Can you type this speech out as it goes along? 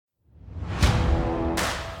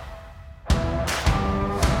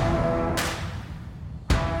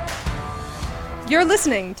You're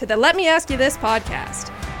listening to the Let Me Ask You This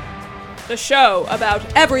podcast, the show about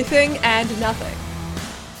everything and nothing.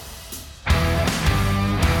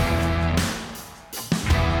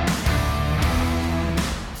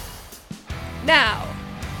 Now,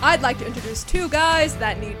 I'd like to introduce two guys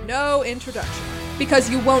that need no introduction, because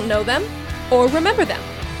you won't know them or remember them.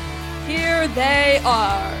 Here they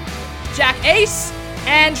are, Jack Ace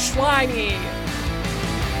and Schweiny.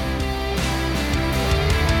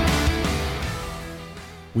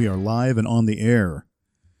 We are live and on the air.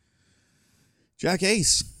 Jack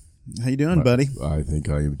Ace, how you doing, buddy? I think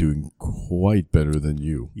I am doing quite better than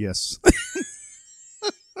you. Yes.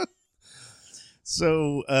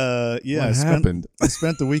 So, yeah, What happened? I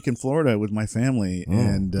spent the week in Florida with my family,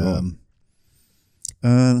 and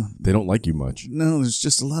They don't like you much. no, there's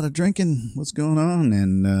just a lot of drinking. What's going on?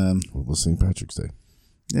 And Well, it was St. Patrick's Day.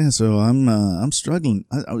 yeah, so I'm struggling.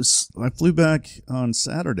 I flew back on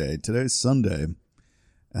Saturday. Today's Sunday,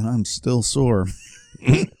 and I'm still sore.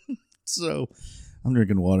 So I'm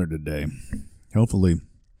drinking water today. Hopefully,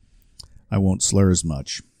 I won't slur as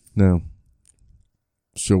much. No.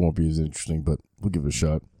 Show won't be as interesting, but we'll give it a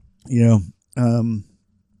shot. Yeah,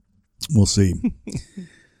 we'll see.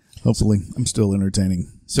 Hopefully, I'm still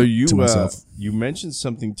entertaining. So you to myself. You mentioned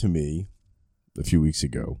something to me a few weeks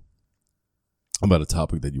ago about a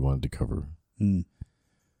topic that you wanted to cover,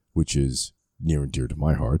 which is near and dear to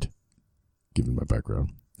my heart, given my background,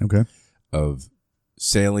 Okay. of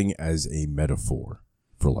sailing as a metaphor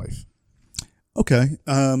for life. Okay.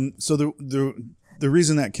 So the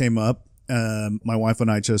reason that came up, my wife and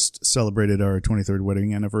I just celebrated our 23rd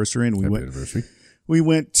wedding anniversary, and Happy anniversary. we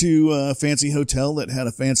went to a fancy hotel that had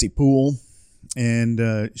a fancy pool,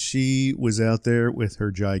 and she was out there with her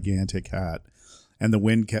gigantic hat, and the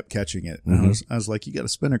wind kept catching it. And I was like, "You got a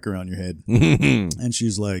spinnaker on your head," and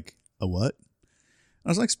she's like, "A what?" I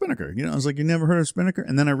was like, "Spinnaker." I was like, "You never heard of spinnaker?"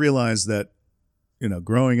 And then I realized that,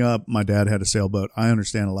 growing up, my dad had a sailboat. I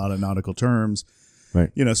understand a lot of nautical terms.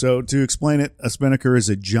 Right. So to explain it, a spinnaker is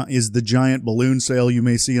the giant balloon sail you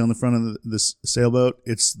may see on the front of the sailboat.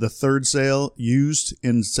 It's the third sail used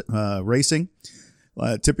in racing.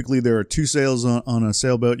 Typically, there are two sails on a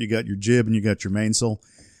sailboat. You got your jib and you got your mainsail.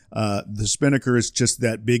 The spinnaker is just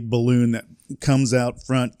that big balloon that comes out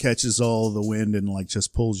front, catches all the wind, and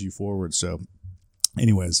just pulls you forward. So,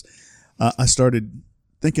 anyways, I started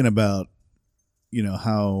thinking about,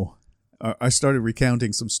 how I started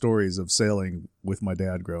recounting some stories of sailing with my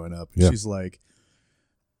dad growing up. Yeah. She's like,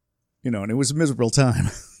 and it was a miserable time.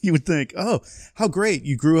 You would think, oh, how great,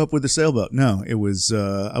 you grew up with a sailboat. No, it was,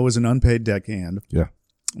 I was an unpaid deckhand. Yeah.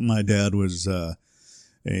 My dad was a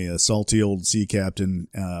salty old sea captain,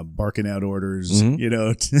 barking out orders, and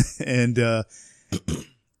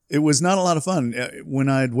it was not a lot of fun. When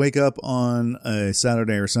I'd wake up on a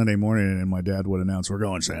Saturday or Sunday morning and my dad would announce, "We're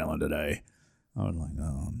going sailing today," I was like,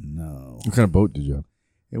 "Oh no!" What kind of boat did you have?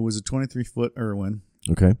 It was a 23-foot Irwin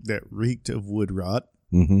Okay. that reeked of wood rot,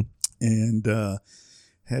 Mm-hmm. and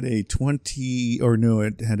had a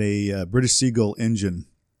it had a British Seagull engine,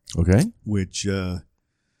 Okay. which.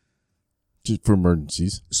 Just for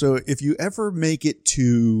emergencies. So if you ever make it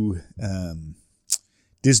to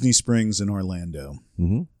Disney Springs in Orlando,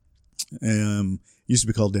 used to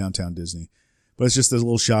be called Downtown Disney, but it's just this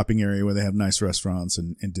little shopping area where they have nice restaurants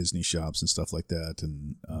and Disney shops and stuff like that.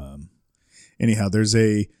 And anyhow, there's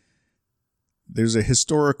a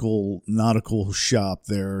historical nautical shop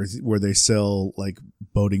there where they sell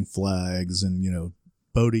boating flags and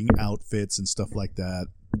boating outfits and stuff like that.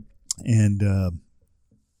 And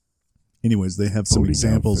anyways, they have some Boating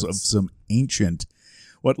examples outfits. of some ancient,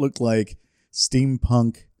 what looked like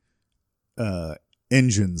steampunk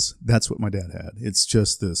engines. That's what my dad had. It's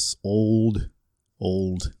just this old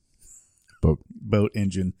boat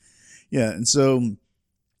engine. Yeah, and so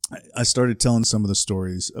I started telling some of the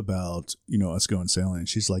stories about, us going sailing. And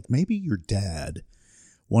she's like, maybe your dad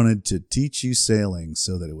wanted to teach you sailing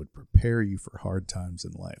so that it would prepare you for hard times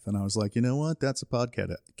in life. And I was like, you know what? That's a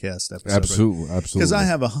podcast episode. Absolutely. Because I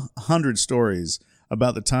have 100 stories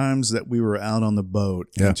about the times that we were out on the boat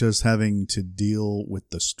and just having to deal with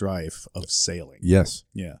the strife of sailing. Yes.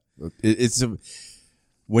 Yeah.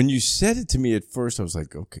 When you said it to me at first, I was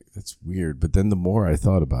like, okay, that's weird. But then the more I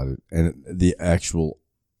thought about it and the actual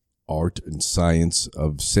art and science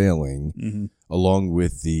of sailing, along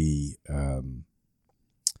with the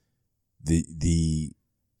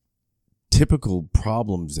typical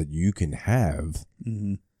problems that you can have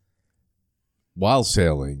while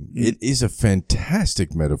sailing, it is a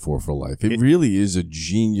fantastic metaphor for life. It really is a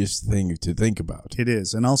genius thing to think about. It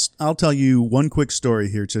is. And I'll tell you one quick story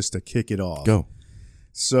here just to kick it off. Go.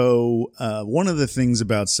 So one of the things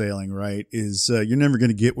about sailing, right, is you're never going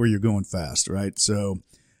to get where you're going fast, right? So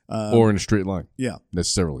or in a straight line. Yeah.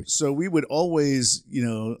 Necessarily. So we would always,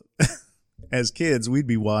 as kids, we'd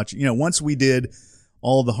be watching, once we did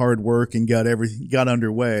all the hard work and got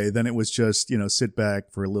underway, then it was just, sit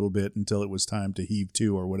back for a little bit until it was time to heave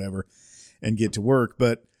to or whatever and get to work.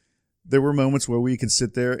 But there were moments where we could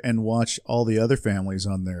sit there and watch all the other families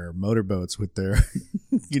on their motorboats with their,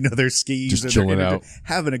 their skis, just and chilling out,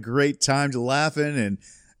 having a great time, to laughing,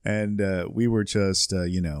 and we were just,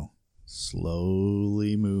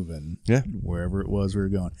 slowly moving, wherever it was we were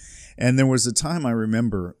going. And there was a time I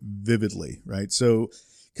remember vividly, right? So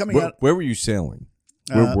coming out, where were you sailing?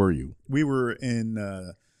 Where were you? We were in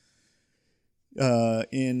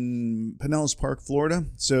Pinellas Park, Florida.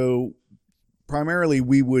 So primarily,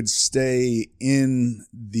 we would stay in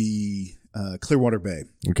the Clearwater Bay.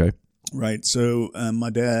 Okay. Right. So my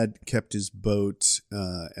dad kept his boat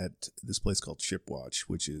at this place called Shipwatch,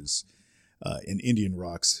 which is in Indian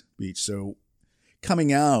Rocks Beach. So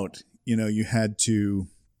coming out, you had to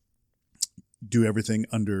do everything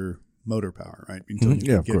under motor power, right? Until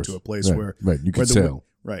you could get to a place where you could sail.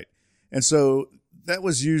 Right. And so that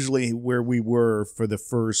was usually where we were for the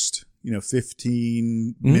first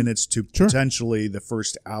 15 minutes to potentially the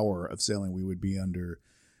first hour of sailing. We would be under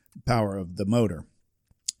power of the motor.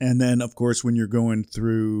 And then, of course, when you're going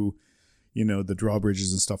through, the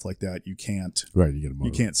drawbridges and stuff like that, you can't. Right, you get a motor.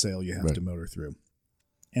 You can't sail. You have to motor through.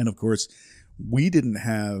 And, of course, we didn't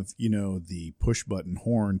have, the push-button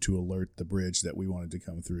horn to alert the bridge that we wanted to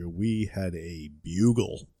come through. We had a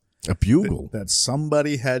bugle. A bugle? That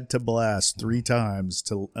somebody had to blast 3 times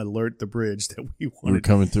to alert the bridge that we wanted. We were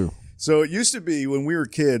coming through. So it used to be when we were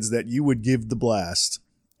kids that you would give the blast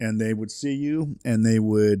and they would see you and they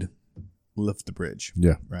would lift the bridge.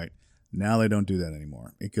 Yeah. Right. Now they don't do that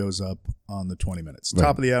anymore. It goes up on the 20 minutes.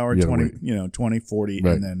 Top of the hour, 20, 40.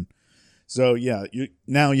 Right. And then, so yeah,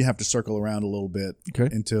 now you have to circle around a little bit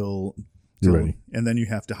until you're ready. And then you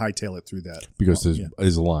have to hightail it through that. Because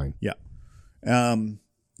there's a line. Yeah.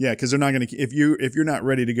 Yeah, because they're not going to, if you're not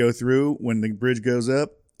ready to go through when the bridge goes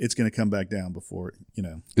up, it's going to come back down before,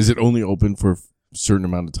 Is it only open for a certain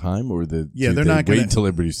amount of time, or they're not wait until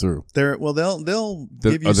everybody's through? They'll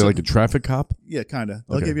give you. Are they like a traffic cop? Yeah, kind of.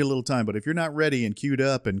 They'll give you a little time, but if you're not ready and queued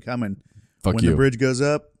up and coming when the bridge goes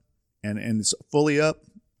up and it's fully up,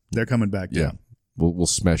 they're coming back down. We'll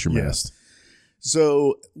smash your mast.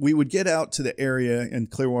 So we would get out to the area in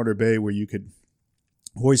Clearwater Bay where you could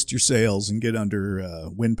hoist your sails and get under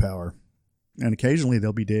wind power, and occasionally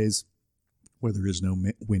there'll be days where there is no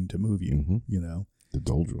wind to move you. The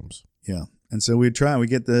doldrums. Yeah. And so we'd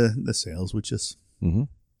get the sails would just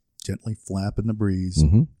gently flap in the breeze.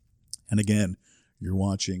 And again, you're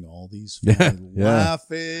watching all these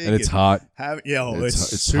laughing. And it's hot. It's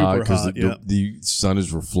super hot because the sun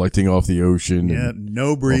is reflecting off the ocean. Yeah,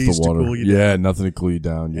 no breeze to cool you down. Yeah, nothing to cool you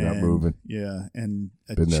down. You're not moving. Yeah, and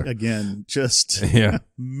again, just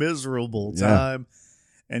miserable time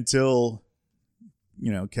until...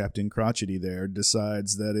 Captain Crotchety there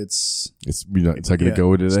decides that it's not going to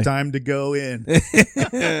go today. It's time to go in.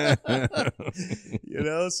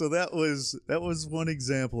 So that was one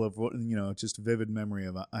example of what just a vivid memory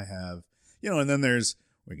of I have. And then there's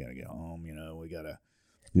we got to get home. We got to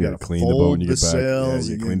clean the boat when you get back. Sails,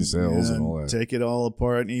 you clean the sails and all that. Take it all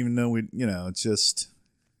apart. Even though it's just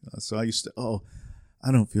so I used to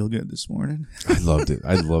I don't feel good this morning. I loved it.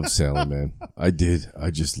 I loved sailing, man. I did. I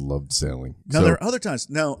just loved sailing. Now, there are other times.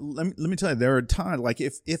 Now, let me tell you, there are times, like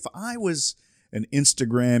if I was an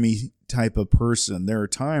Instagram-y type of person, there are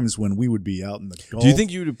times when we would be out in the Gulf. Do you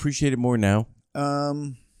think you would appreciate it more now?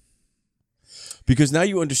 Because now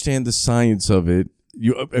you understand the science of it.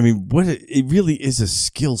 It really is a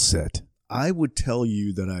skill set. I would tell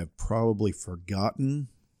you that I've probably forgotten.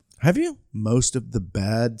 Have you? Most of the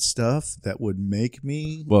bad stuff that would make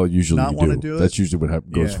me usually not want to do it. That's usually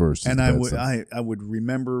what goes first. And I would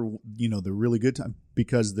remember, the really good time,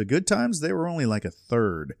 because the good times, they were only like a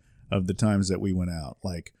third of the times that we went out.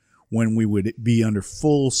 Like when we would be under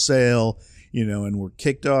full sail, and we're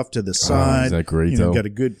kicked off to the side. Is that great, though? Got a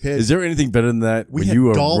good pitch. Is there anything better than that? We when had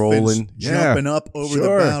you are dolphins rolling, jumping up over the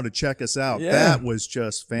bow to check us out. Yeah. That was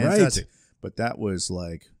just fantastic. Right. But that was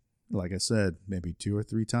like I said, maybe 2 or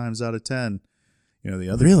 3 times out of 10. The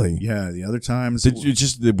other the other times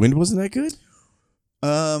the wind wasn't that good?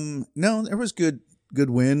 No, there was good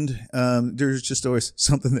wind. There's just always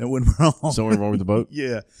something that went wrong. Something wrong with the boat?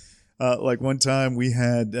 Yeah. Like one time we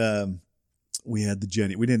had the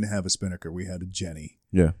Jenny. We didn't have a spinnaker. We had a Jenny.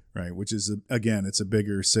 Yeah. Right. Which is it's a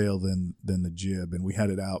bigger sail than the jib, and we had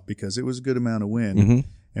it out because it was a good amount of wind.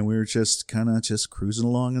 and we were just kind of just cruising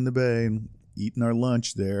along in the bay and eating our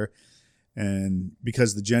lunch there. And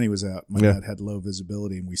because the Jenny was out, my dad had low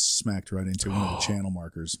visibility, and we smacked right into one of the channel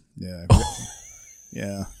markers. Yeah.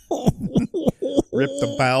 Yeah. Ripped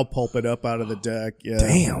the bow pulpit up out of the deck. Yeah.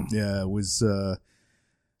 Damn. Yeah, it was That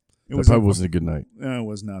probably wasn't a good night. No, it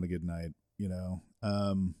was not a good night,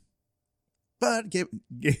 but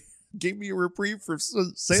gave me a reprieve for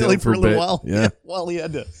sailing for a little while. Yeah. While he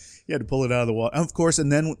had to pull it out of the water, of course. And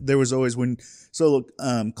then there was always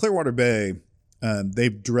Clearwater Bay,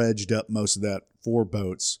 they've dredged up most of that for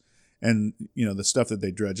boats, and the stuff that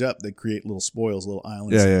they dredge up, they create little spoils, little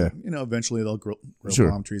islands. Yeah. Eventually they'll grow Sure.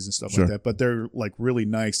 palm trees and stuff like that. But they're like really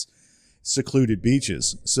nice, secluded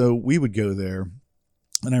beaches. So we would go there,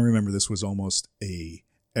 and I remember this was almost a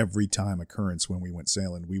every time occurrence when we went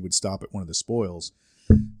sailing. We would stop at one of the spoils,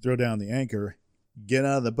 throw down the anchor, get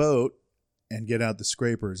out of the boat, and get out the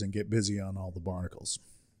scrapers and get busy on all the barnacles.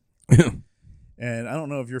 And I don't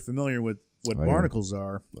know if you're familiar with what barnacles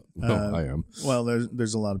are. I am. Well,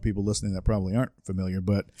 there's a lot of people listening that probably aren't familiar,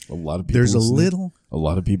 but A lot of people there's listening. A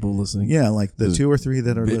lot of people listening. Yeah, like the 2 or 3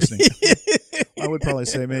 that are listening. I would probably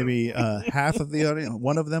say maybe half of the audience,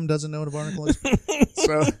 one of them doesn't know what a barnacle is.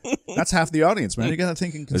 So that's half the audience, man. You got to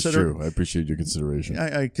think and That's consider. true. I appreciate your consideration.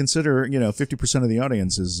 I consider 50% of the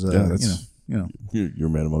audience is You're a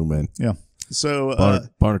man among men. yeah. So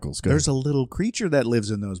Barnacles. Go there's ahead. a little creature that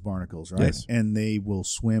lives in those barnacles, right? Yes. And they will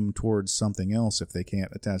swim towards something else if they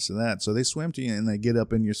can't attach to that. So they swim to you and they get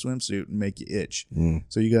up in your swimsuit and make you itch.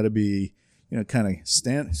 So you got to be, kind of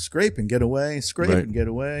scrape and get away, and get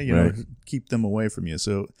away, keep them away from you.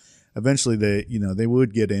 So eventually they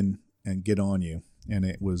would get in and get on you, and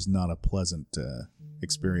it was not a pleasant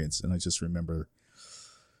experience. And I just remember,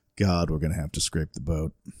 God, we're going to have to scrape the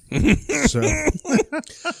boat.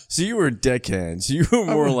 So you were a deckhand. So you were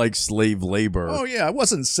more like slave labor. Oh, yeah. I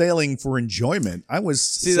wasn't sailing for enjoyment. I was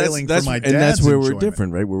sailing that's for my dad's and that's where enjoyment. we're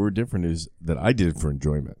different, right? Where we're different is that I did it for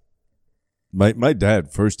enjoyment. My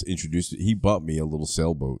dad first introduced it. He bought me a little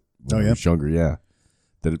sailboat when I was younger. Yeah.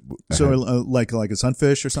 Like a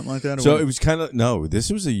sunfish or something like that? Or So what? it was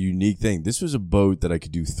this was a unique thing. This was a boat that I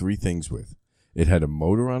could do 3 things with. It had a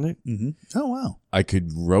motor on it. Mm-hmm. Oh, wow. I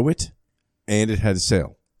could row it, and it had a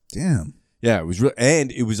sail. Damn. Yeah, it was and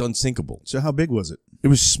it was unsinkable. So how big was it? It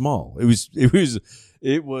was small. It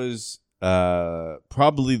was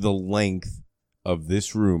probably the length of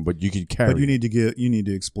this room, but you could carry. But you need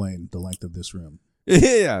to explain the length of this room.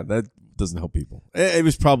 Yeah, that doesn't help people. It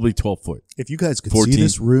was probably 12 foot. If you guys could 14. see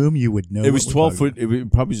this room, you would know. It was 12 foot.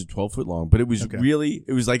 It probably was 12 foot long, but it was Okay. really.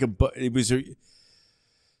 It was like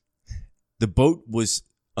the boat was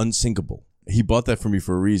unsinkable. He bought that for me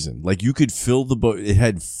for a reason. Like you could fill the boat. It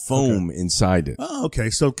had foam inside it. Oh, okay.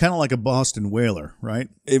 So kind of like a Boston whaler, right?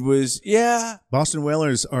 It was, yeah. Boston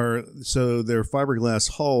whalers they're fiberglass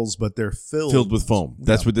hulls, but they're Filled with foam.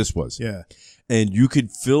 That's what this was. Yeah. And you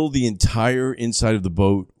could fill the entire inside of the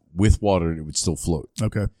boat with water and it would still float.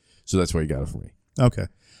 Okay. So that's why he got it for me. Okay.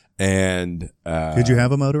 And did you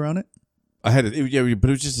have a motor on it? I had it, but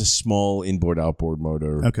it was just a small inboard-outboard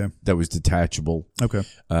motor. Okay. That was detachable. Okay.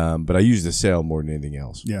 But I used the sail more than anything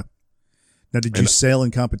else. Yeah. Now, did you sail in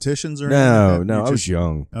competitions or anything? No. I was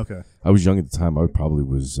young. Okay. I was young at the time. I probably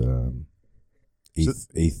was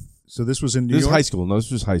eighth. So this was in New This was York? high school. No, this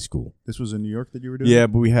was high school. This was in New York that you were doing? Yeah,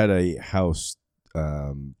 but we had a house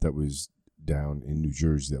that was down in New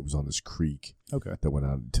Jersey that was on this creek. Okay. That went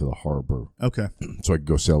out to the harbor. Okay. So I could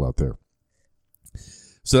go sail out there.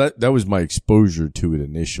 So that was my exposure to it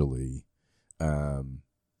initially.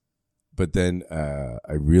 But then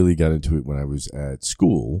I really got into it when I was at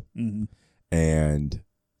school. Mm-hmm. And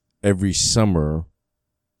every summer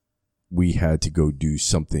we had to go do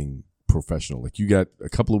something professional. Like you got a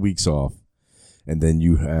couple of weeks off and then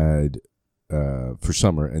you had for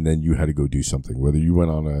summer and then you had to go do something. Whether you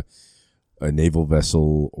went on a naval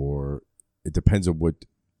vessel or it depends on what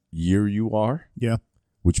year you are. Yeah.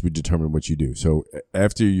 Which would determine what you do. So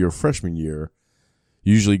after your freshman year,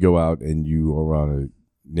 you usually go out and you are on a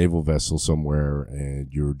naval vessel somewhere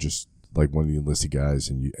and you're just like one of the enlisted guys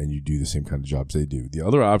and you do the same kind of jobs they do. The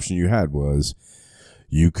other option you had was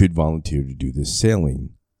you could volunteer to do this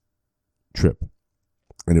sailing trip.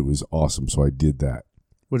 And it was awesome. So I did that.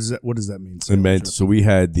 What does that mean? It meant, so we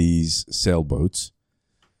had these sailboats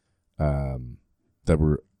that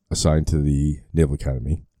were assigned to the Naval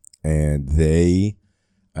Academy and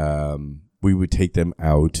we would take them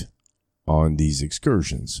out on these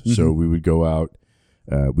excursions. Mm-hmm. So we would go out,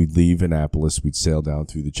 we'd leave Annapolis, we'd sail down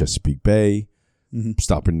through the Chesapeake Bay,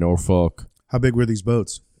 stop in Norfolk. How big were these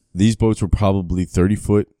boats? These boats were probably 30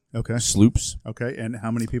 foot Okay. sloops. Okay. And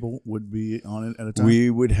how many people would be on it at a time? We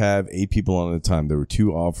would have 8 people on at a time. There were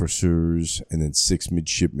 2 officers and then 6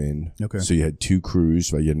 midshipmen. Okay. So you had 2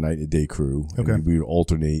 crews, right? You had a night and a day crew. Okay. And we would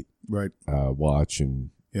alternate, right. watch and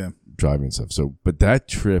Yeah. driving and stuff. So, but that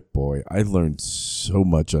trip, boy, I learned so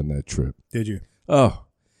much on that trip. Did you? Oh,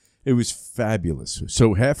 it was fabulous.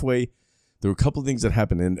 So halfway, there were a couple of things that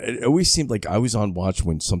happened, and it always seemed like I was on watch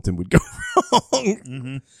when something would go wrong.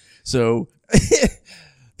 Mm-hmm. So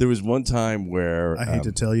there was one time where I hate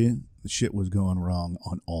to tell you, the shit was going wrong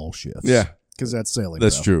on all shifts. Yeah. Because that's sailing.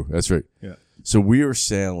 That's bro. true. That's right. Yeah. So we are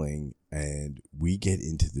sailing, and we get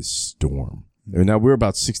into this storm. And now we're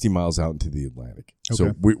about 60 miles out into the Atlantic. So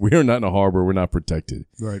Okay. we are not in a harbor. We're not protected.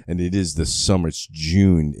 Right. And it is the summer. It's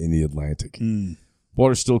June in the Atlantic. Mm.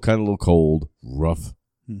 Water's still kind of a little cold, rough,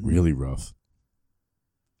 Mm-hmm. really rough.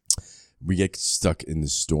 We get stuck in the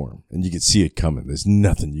storm, and you can see it coming. There's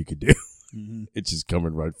nothing you could do. Mm-hmm. It's just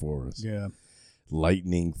coming right for us. Yeah.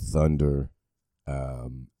 Lightning, thunder,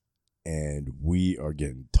 and we are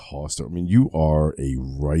getting tossed. I mean, you are a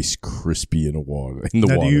Rice Krispie in the water.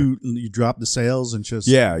 Now, water. do you drop the sails and just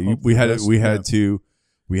Yeah, hope we for had the best?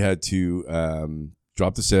 we had to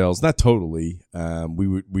drop the sails, not totally. We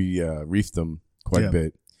reefed them quite Yeah. a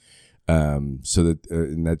bit, so that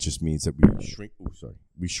and that just means that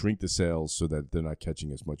we shrink the sails so that they're not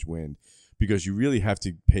catching as much wind, because you really have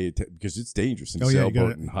to pay attention because it's dangerous in a Oh yeah, you sailboat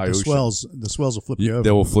got in high the ocean. swells will flip you over.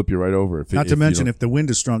 They will flip you right over. Not to mention if the wind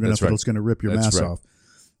is strong enough, That's right. it's going to rip your That's mass right. off.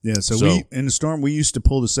 Yeah, so So- we in the storm we used to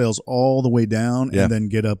pull the sails all the way down Yeah. and then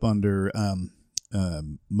get up under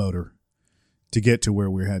motor to get to where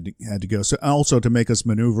we had to go. So also to make us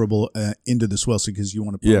maneuverable into the swell, because you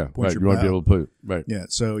want to yeah, point right. your You want to be bow. able to put it right. Yeah,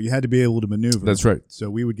 so you had to be able to maneuver. That's right. So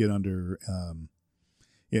we would get under.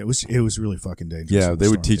 Yeah, it was really fucking dangerous. Yeah, when they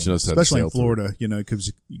the were storm teaching came. us how to especially sail in through. Florida,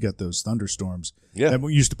 because you got those thunderstorms. Yeah. that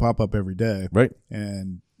used to pop up every day. Right.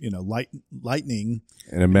 And lightning.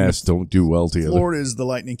 And a mass don't do well together. Florida is the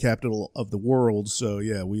lightning capital of the world, so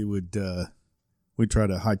yeah, we would we'd try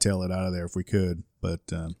to hightail it out of there if we could. But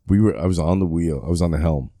I was on the wheel. I was on the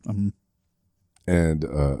helm. Mhm. And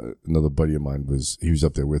another buddy of mine was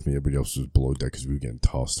up there with me. Everybody else was below deck because we were getting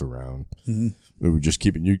tossed around. Mhm. We were just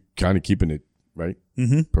keeping it right,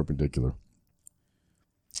 perpendicular.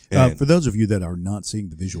 And, for those of you that are not seeing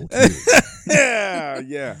the visual cues,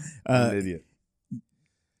 yeah, I'm an idiot.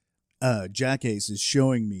 Jack Ace is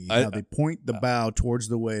showing me how they point the bow towards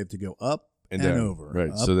the wave to go up and down, over, right?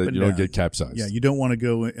 up So that and you don't down. get capsized. Yeah, you don't want to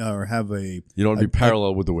go or have you don't want to be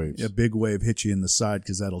parallel with the waves. a big wave hit you in the side,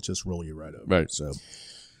 because that'll just roll you right over. Right.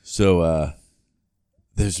 So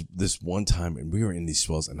there's this one time, and we were in these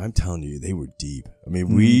swells, and I'm telling you, they were deep. I mean,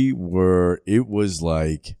 it was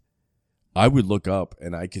like, I would look up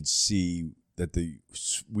and I could see that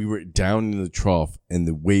we were down in the trough and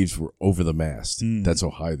the waves were over the mast. That's how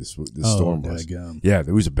high this storm was. daggum. Yeah,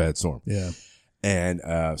 there was a bad storm. Yeah. And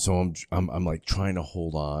so I'm like trying to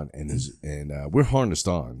hold on, and we're harnessed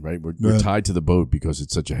on, right? We're tied to the boat because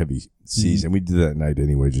it's such a heavy seas, and we did that at night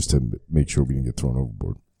anyway, just to make sure we didn't get thrown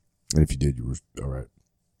overboard. And if you did, you were all right.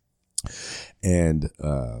 And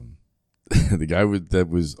the guy that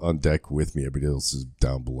was on deck with me, everybody else is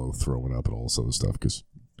down below throwing up and all this other stuff because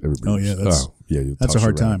everybody. That's a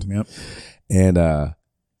hard time. Yep. And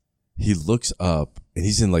he looks up, and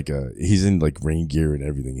he's in like rain gear and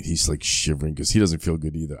everything, and he's like shivering because he doesn't feel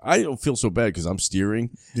good either. I don't feel so bad because I'm steering.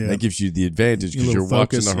 Yeah. That gives you the advantage because Your you're little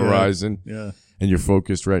watching focus, the horizon, Yeah. and you're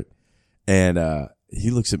focused, right? And he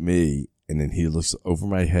looks at me, and then he looks over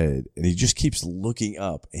my head, and he just keeps looking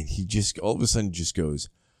up, and he just all of a sudden just goes,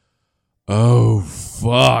 "Oh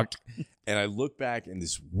fuck!" And I look back, and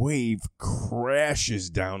this wave crashes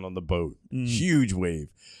down on the boat. Huge wave.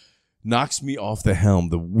 Knocks me off the helm.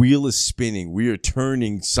 The wheel is spinning. We are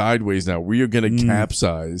turning sideways now. We are going to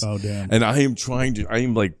capsize. Oh, damn. And I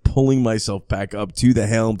am like pulling myself back up to the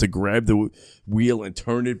helm to grab the wheel and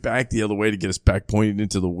turn it back the other way to get us back pointed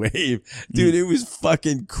into the wave. Dude, it was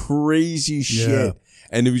fucking crazy shit. Yeah.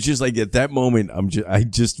 And it was just like at that moment, I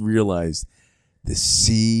just realized the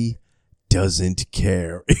sea doesn't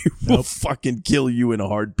care. It will fucking kill you in a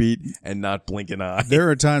heartbeat and not blink an eye. There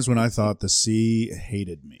are times when I thought the sea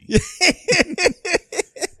hated me.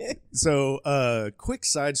 So, quick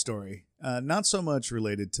side story. Not so much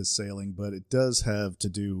related to sailing, but it does have to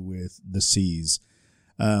do with the seas.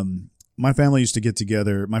 My family used to get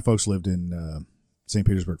together. My folks lived in St.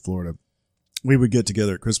 Petersburg, Florida. We would get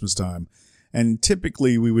together at Christmas time, and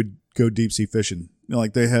typically we would go deep sea fishing.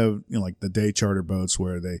 Like they have, like the day charter boats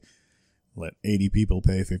where they let 80 people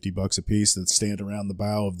pay $50 a piece that stand around the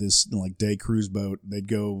bow of this like day cruise boat. They'd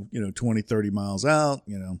go, 20, 30 miles out,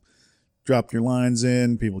 drop your lines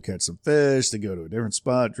in, people catch some fish, they go to a different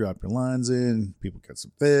spot, drop your lines in, people catch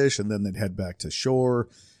some fish, and then they'd head back to shore.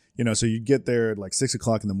 So you get there at like 6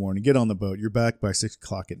 o'clock in the morning, get on the boat, you're back by 6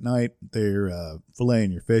 o'clock at night, they're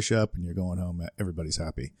filleting your fish up, and you're going home, everybody's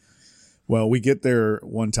happy. Well, we get there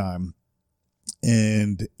one time,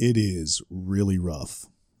 and it is really rough.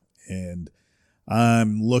 And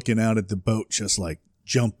I'm looking out at the boat just like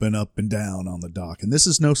jumping up and down on the dock. And this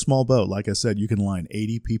is no small boat. Like I said, you can line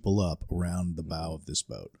 80 people up around the bow of this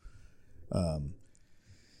boat.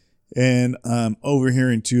 And I'm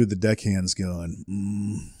overhearing two of the deckhands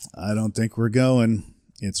going, I don't think we're going.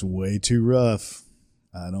 It's way too rough.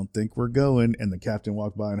 I don't think we're going. And the captain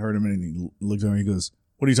walked by and heard him, and he looked over and he goes,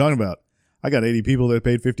 what are you talking about? I got 80 people that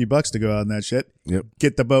paid $50 to go out in that shit. Yep.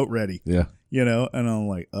 Get the boat ready. Yeah. And I'm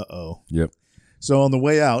like, uh-oh. Yep. So on the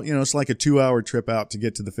way out, it's like a 2-hour trip out to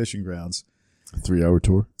get to the fishing grounds. A 3-hour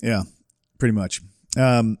tour? Yeah, pretty much.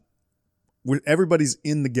 Everybody's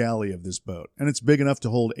in the galley of this boat, and it's big enough to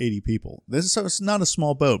hold 80 people. So it's not a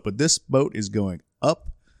small boat, but this boat is going up,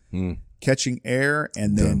 catching air,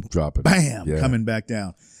 and then dropping, bam, coming back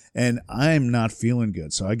down. And I'm not feeling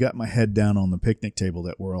good. So I got my head down on the picnic table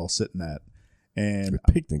that we're all sitting at. And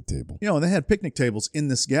a picnic table. They had picnic tables in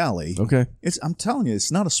this galley. Okay. I'm telling you,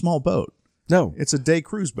 it's not a small boat. No. It's a day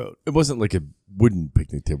cruise boat. It wasn't like a wooden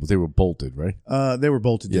picnic table. They were bolted, right? They were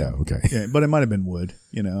bolted. Yeah, okay. Yeah, but it might have been wood.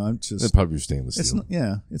 I'm just. It probably was stainless steel.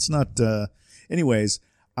 It's not. Anyways,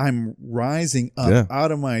 I'm rising up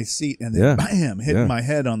out of my seat and then bam, hitting my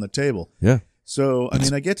head on the table. Yeah. So,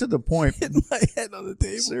 I get to the point. Hitting my head on the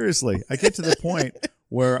table. Seriously. I get to the point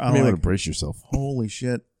where I'm like, like, to brace yourself. Holy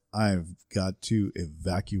shit. I've got to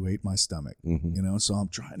evacuate my stomach, so I'm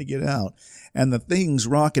trying to get out, and the thing's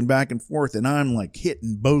rocking back and forth, and I'm like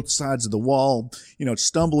hitting both sides of the wall,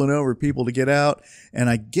 stumbling over people to get out, and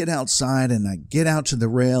I get outside and I get out to the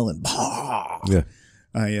rail and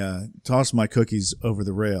I toss my cookies over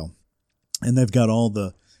the rail, and they've got all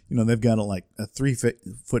the, they've got like a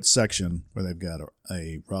 3-foot section where they've got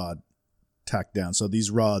a rod tacked down. So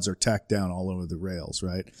these rods are tacked down all over the rails,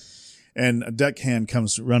 right? And a deckhand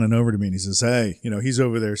comes running over to me and he says, hey, he's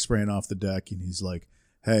over there spraying off the deck. And he's like,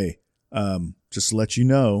 hey, just to let you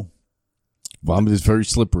know. Vomit is very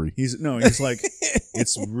slippery. He's like,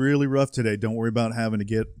 it's really rough today. Don't worry about having to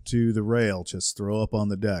get to the rail. Just throw up on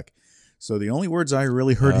the deck. So the only words I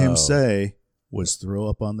really heard him say was throw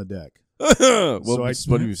up on the deck. What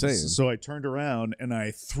are you saying? So I turned around and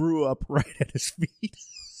I threw up right at his feet.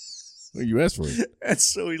 Well, you asked for it. And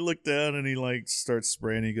so he looked down and he like starts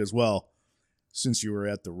spraying. He goes, well, since you were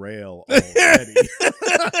at the rail already.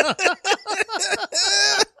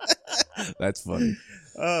 That's funny.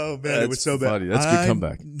 Oh man, it was so bad. That's a good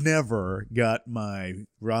comeback. Never got my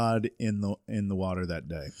rod in the water that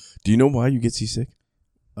day. Do you know why you get seasick?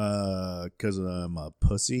 Because I'm a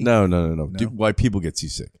pussy. No. Why people get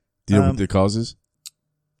seasick? Do you know what the cause is?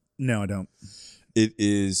 No, I don't. It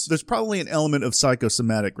is. There's probably an element of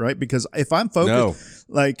psychosomatic, right? Because if I'm focused,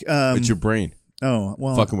 it's your brain. Oh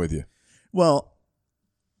well, fucking with you. Well,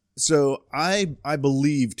 so I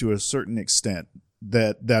believe to a certain extent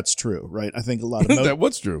that that's true, right? I think a lot of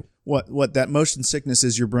what's true. What that motion sickness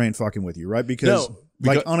is your brain fucking with you, right? Because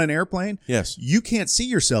on an airplane, yes, you can't see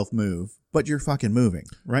yourself move, but you're fucking moving,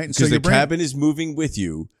 right? Because the cabin is moving with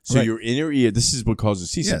you, so your inner ear. This is what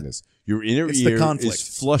causes seasickness. Your inner ear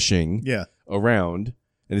is flushing around,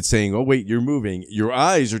 and it's saying, "Oh wait, you're moving." Your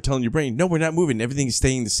eyes are telling your brain, "No, we're not moving. Everything's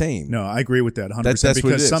staying the same." No, I agree with that 100%. That's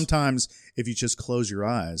because sometimes if you just close your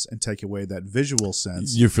eyes and take away that visual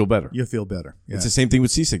sense, you feel better. You feel better. Yeah. It's the same thing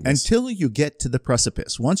with seasickness. Until you get to the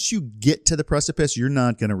precipice. Once you get to the precipice, you're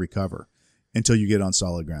not going to recover until you get on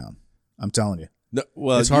solid ground. I'm telling you. No,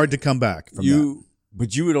 well, it's hard to come back from that.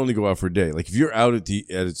 But you would only go out for a day. Like if you're out at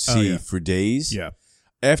sea for days,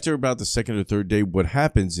 after about the second or third day, what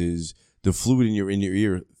happens is the fluid in your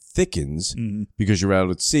ear thickens because you're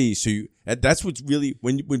out at sea. So that's what's really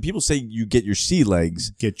when people say you get your sea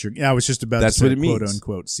legs. I was just about to say quote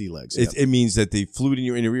unquote sea legs. It means that the fluid in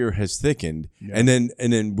your inner ear has thickened, and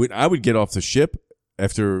then when I would get off the ship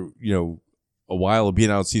after a while of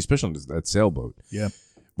being out at sea, especially on that sailboat. Yeah.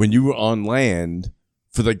 When you were on land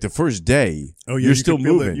for like the first day, you're still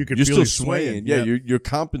moving. You're still swaying. Yeah, you're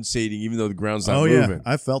compensating even though the ground's not moving.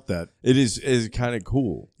 I felt that. It is kind of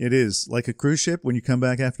cool. It is like a cruise ship when you come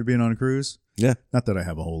back after being on a cruise. Yeah. Not that I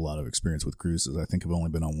have a whole lot of experience with cruises. I think I've only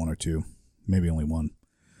been on one or two, maybe only one.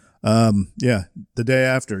 The day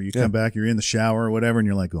after you come back, you're in the shower or whatever, and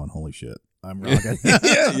you're like going, "Holy shit, I'm rocking."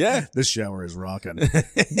 yeah. This shower is rocking. But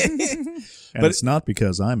it's not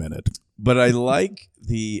because I'm in it. But I like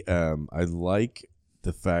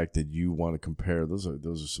the fact that you want to compare those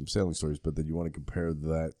are some sailing stories, but that you want to compare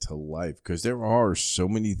that to life, because there are so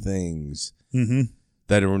many things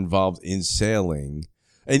that are involved in sailing,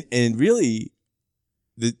 and really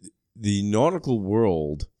the nautical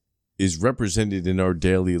world is represented in our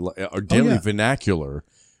daily vernacular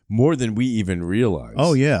more than we even realize.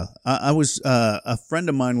 Oh yeah, I was a friend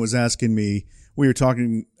of mine was asking me. We were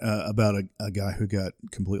talking about a guy who got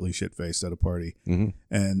completely shit-faced at a party,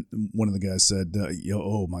 and one of the guys said,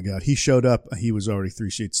 "Oh my God, he showed up. He was already 3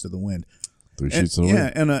 sheets to the wind." 3 sheets to the wind.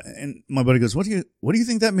 Yeah, and my buddy goes, "What do you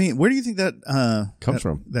think that means? Where do you think that comes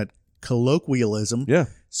from? That colloquialism? Yeah,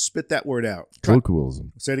 spit that word out.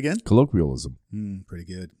 Colloquialism. Say it again. Colloquialism. Pretty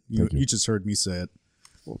good. You just heard me say it.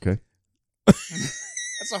 Okay.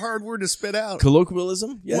 That's a hard word to spit out.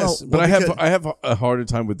 Colloquialism? Yes. But I have a harder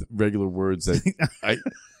time with regular words that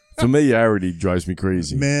familiarity drives me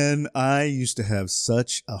crazy. Man, I used to have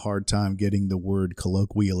such a hard time getting the word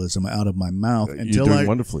colloquialism out of my mouth You're doing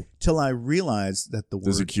wonderfully. Till I realized that the word...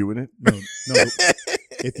 There's a Q in it? No.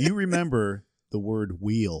 If you remember the word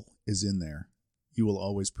wheel is in there, you will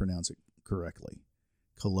always pronounce it correctly.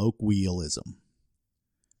 Colloquialism.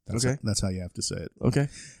 That's how you have to say it. Okay.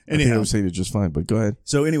 Anyhow, I think I was saying it just fine, but go ahead.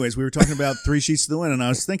 So anyways, we were talking about 3 sheets to the wind, and I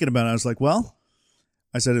was thinking about it. I was like, well,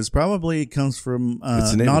 I said it probably comes from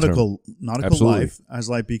nautical life. I was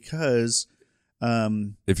like, because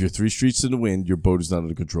if you're 3 sheets to the wind, your boat is not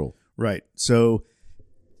under control. Right. So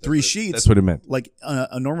 3 sheets. That's what it meant. Like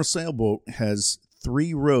a normal sailboat has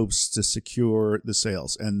 3 ropes to secure the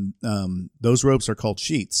sails, and those ropes are called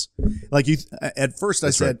sheets. Like at first,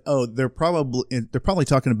 I said, "Oh, they're probably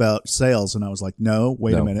talking about sails," and I was like, "No,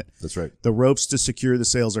 wait a minute. That's right. The ropes to secure the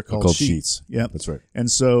sails are called sheets. Yep, that's right.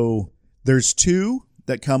 And so there's 2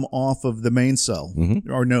 that come off of the mainsail,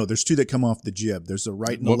 or no, there's 2 that come off the jib. There's the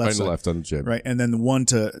right and the left. Right and the left on the jib, right, and then the one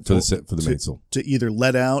for the mainsail to either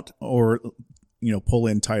let out or pull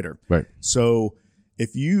in tighter. Right. So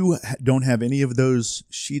if you don't have any of those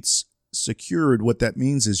sheets secured, what that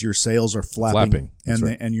means is your sails are flapping.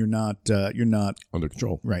 And you're not under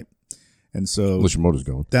control. Right. And so unless your motor's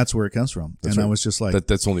going. That's where it comes from. That's right. I was just like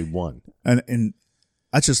that's only one. And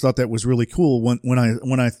I just thought that was really cool.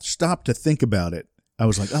 When I stopped to think about it, I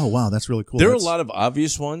was like, oh wow, that's really cool. There are a lot of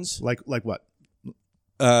obvious ones. Like what?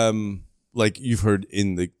 Like you've heard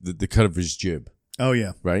in the cut of his jib. Oh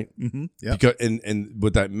yeah, right. Mm-hmm. Yeah, because and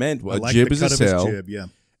what that meant, a jib is a sail. Jib, yeah,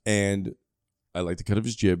 and I like the cut of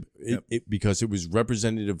his jib because it was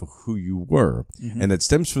representative of who you were, and that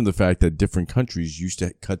stems from the fact that different countries used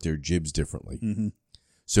to cut their jibs differently.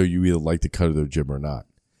 So you either like the cut of their jib or not.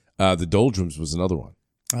 The doldrums was another one.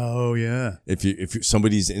 Oh yeah, if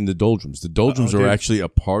somebody's in the doldrums are actually a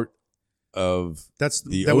part of that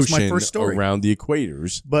was ocean my first story. Around the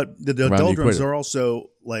equators. But the doldrums are also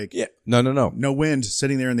like no wind,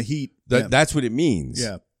 sitting there in the heat. That's what it means.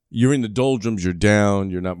 Yeah, you're in the doldrums, you're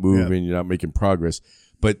down, you're not moving, you're not making progress.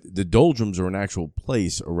 But the doldrums are an actual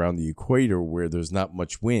place around the equator where there's not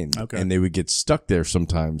much wind, and they would get stuck there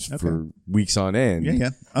sometimes for weeks on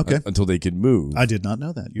end. Until they could move. I did not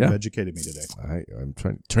know that. You've educated me today. I'm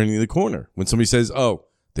turning the corner. When somebody says, "Oh,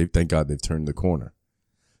 thank God they've turned the corner,"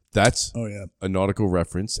 that's a nautical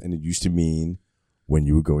reference, and it used to mean when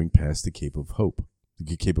you were going past the Cape of Hope,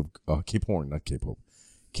 the Cape Horn, not Cape Hope.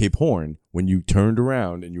 Cape Horn, when you turned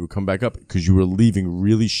around and you would come back up because you were leaving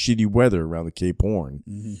really shitty weather around the Cape Horn,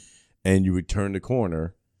 and you would turn the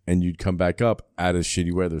corner and you'd come back up out of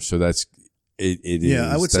shitty weather. So that's it.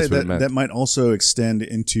 Yeah, I would say that might also extend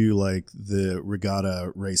into like the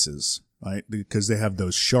regatta races, right? Because they have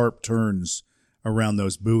those sharp turns around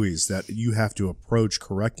those buoys that you have to approach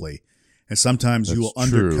correctly, and sometimes you will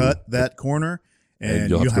undercut that corner.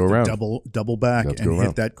 And you'll have to double back and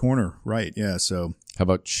hit that corner. Right. Yeah. So how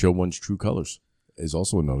about show one's true colors is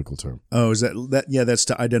also a nautical term. Oh, is that? Yeah, that's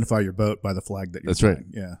to identify your boat by the flag that you're flying. Right.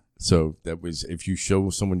 Yeah. So that was, if you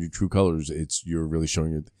show someone your true colors, you're really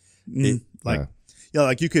showing it.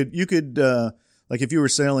 Like you could like if you were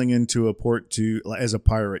sailing into a port as a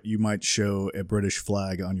pirate, you might show a British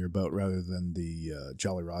flag on your boat rather than the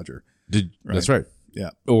Jolly Roger. That's right.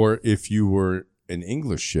 Yeah. Or if you were an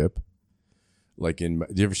English ship. Like do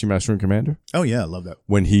you ever see Master and Commander? Oh yeah, I love that.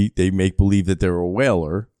 When they make believe that they're a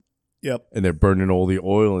whaler. Yep. And they're burning all the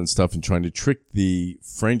oil and stuff and trying to trick the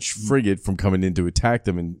French frigate from coming in to attack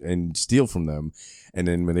them and steal from them. And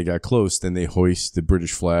then when they got close, then they hoist the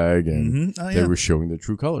British flag and they were showing their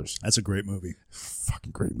true colors. That's a great movie.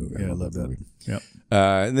 Fucking great movie. Yeah, I love that movie. Yep.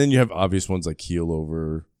 And then you have obvious ones like keel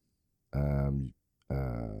over,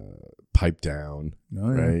 pipe down,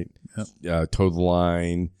 right? Yep. Toe the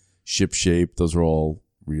line. Ship shape, those are all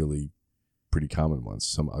really pretty common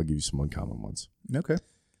ones. I'll give you some uncommon ones. Okay.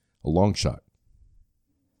 A long shot.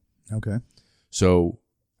 Okay. So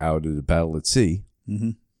out of the battle at sea,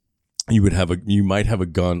 Mm-hmm. you might have a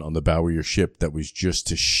gun on the bow of your ship that was just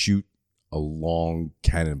to shoot a long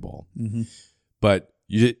cannonball. Mm-hmm. But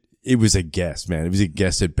it was a guess, man. It was a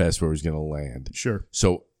guess at best where it was going to land. Sure.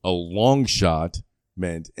 So a long shot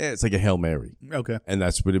meant it's like a Hail Mary. Okay. And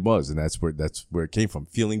that's what it was, and that's where it came from.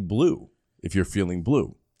 Feeling blue. If you're feeling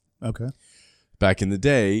blue. Okay. Back in the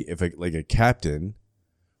day, if a captain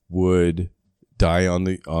would die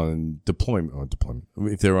on deployment,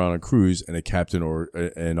 if they were on a cruise and a captain or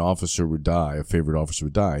an officer would die, a favorite officer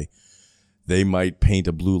would die, they might paint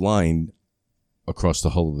a blue line across the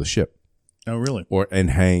hull of the ship. Oh, really? And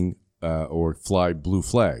hang or fly blue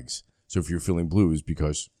flags. So if you're feeling blue, is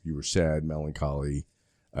because you were sad, melancholy,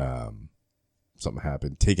 something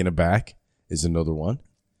happened. Taken aback is another one.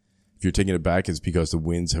 If you're taken aback, it's because the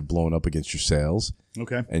winds have blown up against your sails.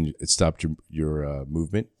 Okay. And it stopped your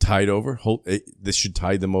movement. Tide over. This should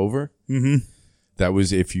tide them over. Mm-hmm. That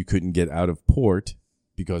was if you couldn't get out of port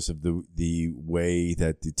because of the way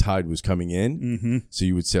that the tide was coming in. Mm-hmm. So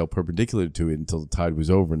you would sail perpendicular to it until the tide was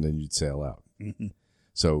over, and then you'd sail out. Mm-hmm.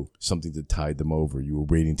 So something to tide them over. You were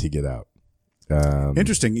waiting to get out.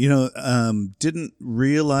 Interesting. Didn't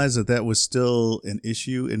realize that was still an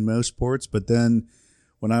issue in most ports, but then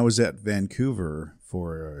when I was at Vancouver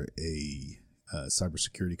for a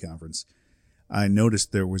cybersecurity conference, I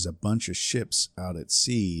noticed there was a bunch of ships out at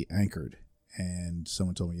sea anchored, and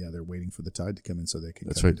someone told me, yeah, they're waiting for the tide to come in so they can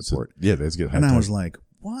come into port. Yeah, that's good. And I was like,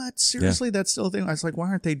 what? Seriously? Yeah. That's still a thing? I was like, why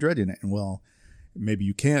aren't they dredging it? And well, maybe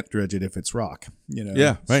you can't dredge it if it's rock,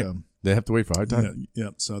 Yeah, right. So, they have to wait for high tide. Yeah.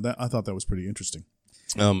 So I thought that was pretty interesting.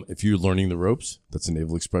 If you're learning the ropes, that's a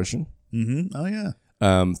naval expression. Mm-hmm. Oh, yeah.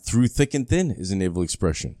 Through thick and thin is a naval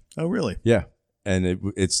expression. Oh, really? Yeah. And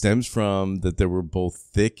it stems from that there were both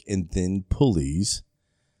thick and thin pulleys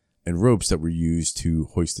and ropes that were used to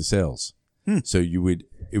hoist the sails. So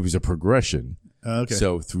it was a progression. Okay.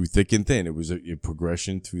 So through thick and thin, it was a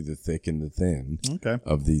progression through the thick and the thin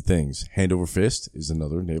of the things. Hand over fist is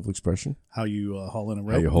another naval expression. How you haul in a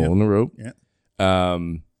rope. How you haul in a rope. Yeah.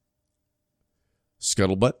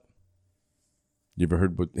 Scuttlebutt. You ever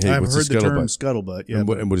heard what's I've heard the term scuttlebutt. Yeah. And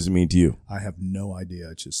what does it mean to you? I have no idea.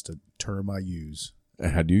 It's just a term I use.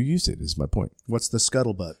 And how do you use it is my point. What's the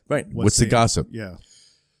scuttlebutt? Right. What's the gossip? Yeah.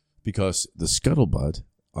 Because the scuttlebutt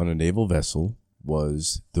on a naval vessel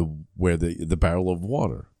was where the barrel of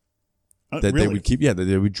water that really? they would keep. Yeah, that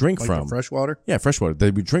they would drink like from. Fresh water? Yeah, fresh water.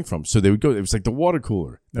 They would drink from. So they would go. It was like the water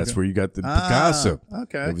cooler. That's where you got the gossip.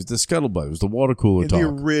 Okay. It was the scuttlebutt. It was the water cooler talk. The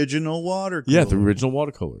original water cooler. Yeah, the original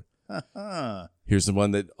water cooler. Here's the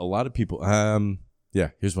one that a lot of people.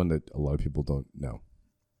 Here's one that a lot of people don't know.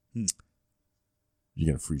 You're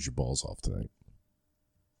gonna freeze your balls off tonight.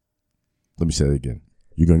 Let me say that again.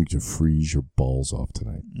 You're going to freeze your balls off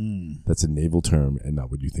tonight. That's a naval term and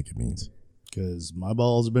not what you think it means. Because my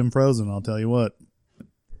balls have been frozen, I'll tell you what.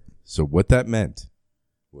 So what that meant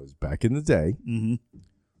was back in the day,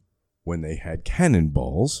 when they had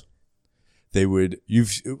cannonballs, they would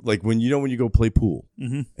when you go play pool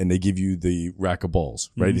and they give you the rack of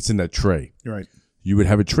balls, right? It's in that tray. Right. You would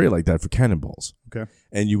have a tray like that for cannonballs. Okay.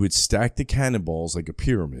 And you would stack the cannonballs like a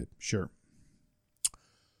pyramid. Sure.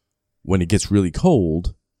 When it gets really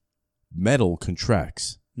cold, metal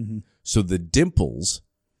contracts. So the dimples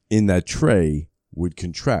in that tray would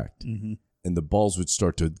contract and the balls would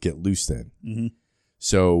start to get loose then.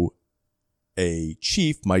 So a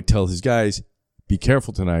chief might tell his guys, be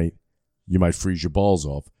careful tonight. You might freeze your balls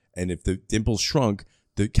off. And if the dimples shrunk,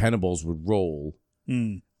 the cannonballs would roll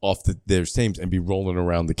off their stames and be rolling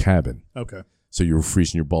around the cabin. Okay. So you were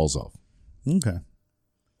freezing your balls off. Okay.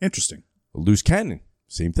 Interesting. A loose cannon,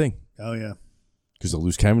 same thing. Oh, yeah. Because a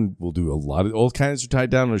loose cannon will do all cannons are tied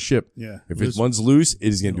down on a ship. Yeah. If one's loose, it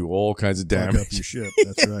is going to do all kinds of damage. Fuck up your ship.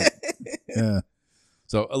 That's right. Yeah.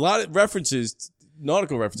 So a lot of references,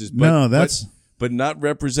 nautical references, but not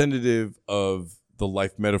representative of the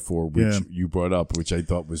life metaphor which you brought up, which I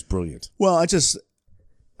thought was brilliant. Well, I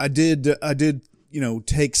did,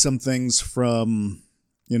 take some things from,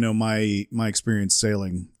 my experience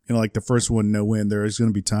sailing. Like the first one, no wind. There is going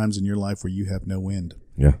to be times in your life where you have no wind.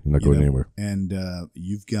 Yeah, you're not going anywhere. And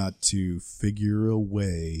you've got to figure a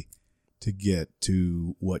way to get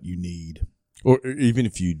to what you need. Or even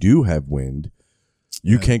if you do have wind,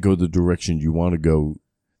 you can't go the direction you want to go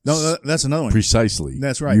No, that's another one. Precisely.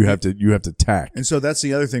 That's right. You have to tack. And so that's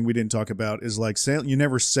the other thing we didn't talk about is like sail. You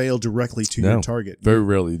never sail directly to your target. Very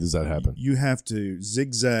rarely does that happen. You have to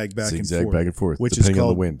zigzag back and forth, which is depending called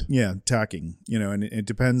on the wind. Yeah, tacking. And it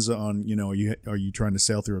depends on are you trying to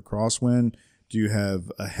sail through a crosswind? Do you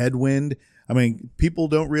have a headwind? I mean, people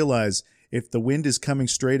don't realize if the wind is coming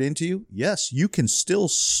straight into you, yes, you can still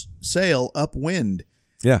sail upwind.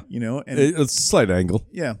 Yeah, and it's a slight angle.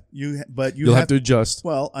 Yeah, you'll have to adjust.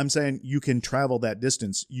 Well, I'm saying you can travel that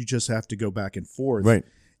distance. You just have to go back and forth. Right.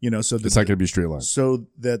 So it's not going to be a straight line. So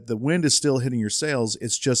that the wind is still hitting your sails.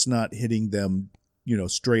 It's just not hitting them,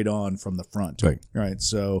 straight on from the front. Right. Right.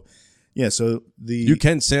 So, yeah. So you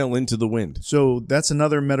can sail into the wind. So that's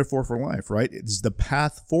another metaphor for life, right? It's the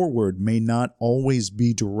path forward may not always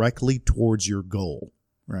be directly towards your goal.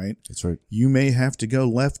 Right. That's right. You may have to go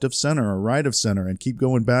left of center or right of center and keep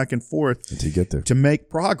going back and forth until you get there to make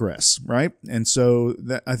progress. Right. And so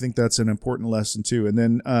I think that's an important lesson too. And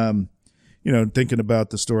then, thinking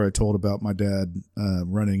about the story I told about my dad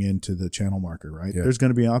running into the channel marker, right? Yeah. There's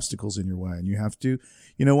going to be obstacles in your way and you have to,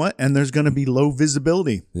 and there's going to be low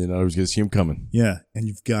visibility. You're not always going to see them coming. Yeah. And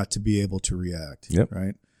you've got to be able to react. Yep.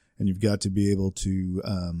 Right. And you've got to be able to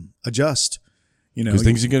adjust, because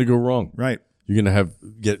things are going to go wrong. Right. You're going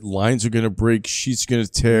to lines are going to break, sheets are going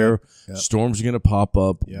to tear, storms are going to pop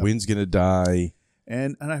up, wind's going to die.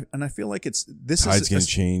 And I feel like tide's going to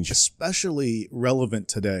change. Especially relevant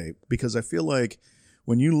today because I feel like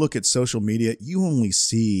when you look at social media, you only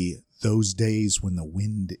see those days when the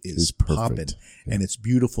wind is popping and it's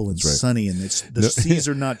beautiful and sunny and the seas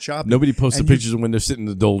are not choppy. Nobody posts the pictures of when they're sitting in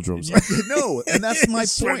the doldrums. No, and that's my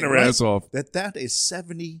point. Their ass off. That is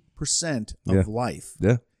 70% of life.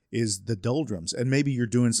 Yeah. Is the doldrums. And maybe you're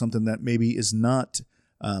doing something that maybe is not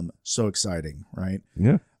so exciting, right?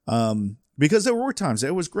 Yeah. Because there were times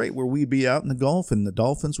it was great where we'd be out in the Gulf and the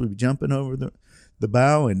dolphins would be jumping over the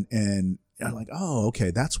bow and I'm like, oh,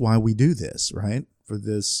 okay, that's why we do this, right? For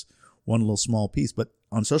this one little small piece. But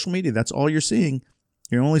on social media, that's all you're seeing.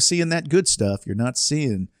 You're only seeing that good stuff. You're not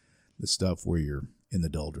seeing the stuff where you're in the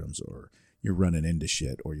doldrums or you're running into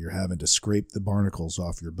shit or you're having to scrape the barnacles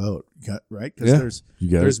off your boat, right? Because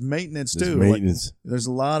there's maintenance too. Maintenance. Like, there's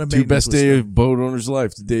a lot of maintenance. Best day of boat owner's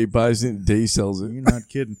life. The day he buys it, the day he sells it. You're not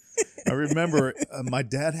kidding. I remember my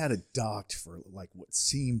dad had it docked for like what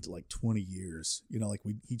seemed like 20 years.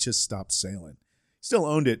 He just stopped sailing. He still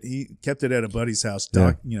owned it. He kept it at a buddy's house,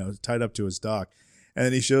 tied up to his dock. And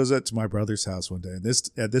then he shows up to my brother's house one day. And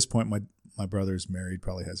at this point, my brother's married,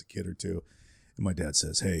 probably has a kid or two. And my dad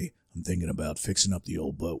says, "Hey, I'm thinking about fixing up the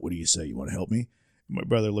old boat. What do you say? You want to help me?" And my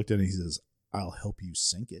brother looked at it and he says, "I'll help you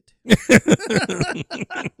sink it."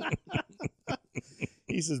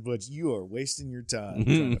 He says, "But you are wasting your time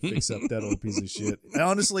trying to fix up that old piece of shit." And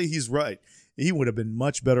honestly, he's right. He would have been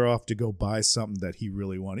much better off to go buy something that he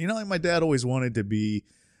really wanted. Like my dad always wanted to be,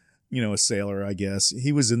 a sailor, I guess.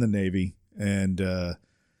 He was in the Navy. And I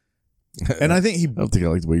think I don't think I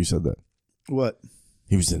like the way you said that. What?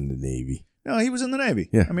 He was in the Navy. No, he was in the Navy.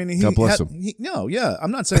 Yeah. I mean, God bless him.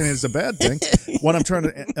 I'm not saying it's a bad thing. What I'm trying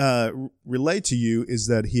to relate to you is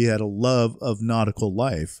that he had a love of nautical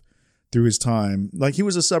life through his time. Like he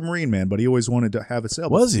was a submarine man, but he always wanted to have a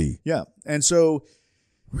sailboat. Was he? Yeah. And so,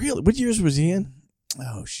 really, what years was he in?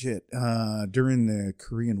 Oh shit! During the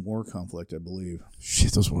Korean War conflict, I believe.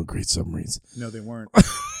 Shit, those weren't great submarines. No, they weren't.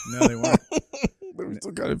 No, they weren't. They were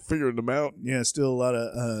still kind of figuring them out. Yeah, still a lot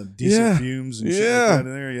of diesel fumes and shit like that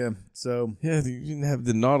in there. Yeah, so you didn't have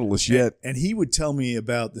the Nautilus yet. And he would tell me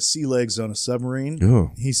about the sea legs on a submarine.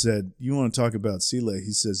 Oh. He said, "You want to talk about sea legs?"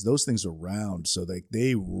 He says those things are round, so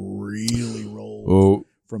they really roll. Oh.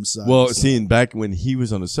 From side well, to side. seeing back when he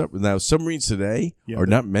was on a submarine, now submarines today are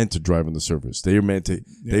not meant to drive on the surface. They are meant to.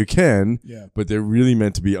 Yeah. They can, but they're really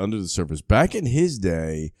meant to be under the surface. Back in his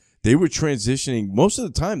day, they were transitioning. Most of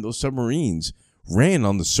the time, those submarines ran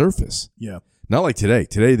on the surface. Yeah, not like today.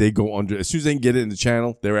 Today they go under. As soon as they can get it in the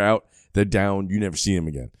channel, they're out. They're down. You never see them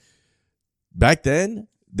again. Back then,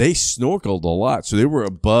 they snorkeled a lot, so they were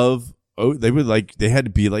above. Oh, they had to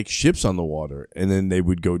be like ships on the water, and then they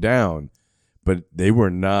would go down. But they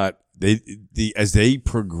were not. As they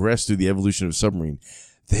progress through the evolution of submarine,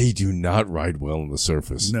 they do not ride well on the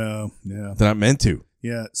surface. No. They're not meant to.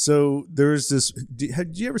 Yeah. So there's this.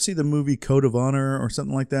 Did you ever see the movie Code of Honor or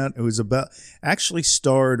something like that? It was actually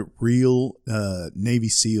starred real Navy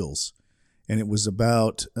SEALs, and it was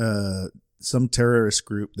about some terrorist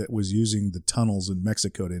group that was using the tunnels in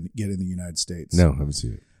Mexico to get in the United States. No, I haven't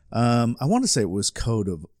seen it. I want to say it was Code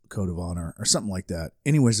of Honor or something like that.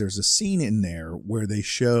 Anyways, there's a scene in there where they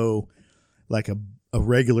show like a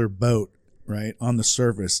regular boat, right, on the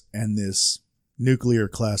surface, and this nuclear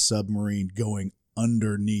class submarine going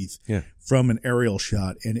underneath Yeah. from an aerial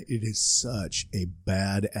shot, and it is such a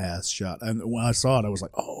badass shot. And when I saw it, I was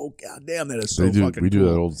like, "Oh goddamn, that is so fucking We do cool."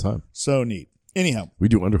 that all the time. So neat. Anyhow, We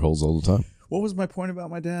do underholds all the time. what was my point about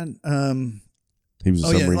my dad? He was a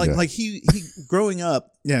submarine guy. like he growing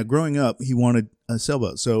up, he wanted a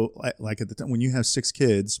sailboat. So like at the time when you have 6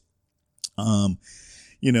 kids, and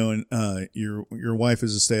your wife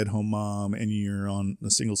is a stay-at-home mom, and you're on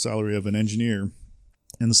the single salary of an engineer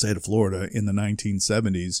in the state of Florida in the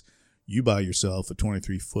 1970s, you buy yourself a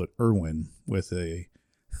 23-foot Irwin with a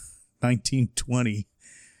 1920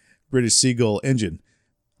 British Seagull engine.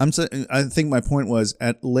 I think my point was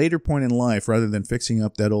at a later point in life, rather than fixing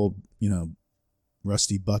up that old,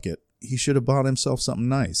 rusty bucket, he should have bought himself something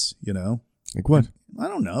nice, Like what? I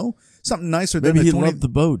don't know. Something nicer than Maybe the he 20... loved the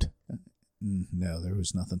boat. No, there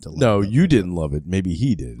was nothing to love. No, about you that. didn't love it. Maybe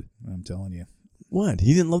he did. I'm telling you. What?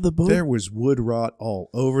 He didn't love the boat? There was wood rot all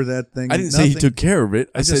over that thing. I didn't say he took care of it.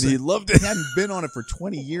 I said he loved it. He hadn't been on it for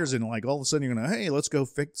 20 years, and like all of a sudden you're gonna, hey, let's go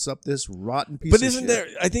fix up this rotten piece. But of isn't shit. there?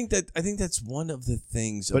 I think that's one of the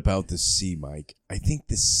things about the sea, Mike. I think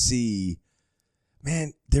the sea,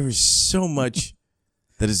 man, there is so much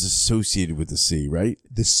that is associated with the sea, right?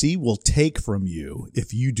 The sea will take from you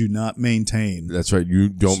if you do not maintain. That's right. You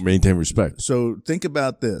don't maintain respect. So think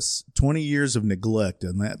about this: 20 years of neglect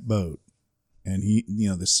on that boat, and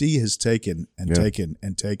the sea has taken and taken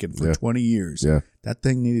and taken for 20 years. Yeah, that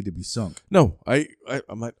thing needed to be sunk. No,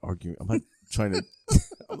 I'm not arguing. I'm not trying to.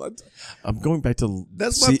 I'm going back to.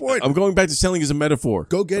 That's my point. I'm going back to sailing as a metaphor.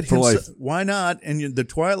 Go get for him. life. Why not? And the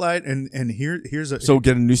Twilight, and here's a So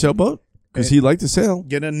get a new sailboat because he liked to sail.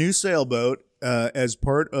 Get a new sailboat as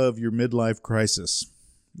part of your midlife crisis,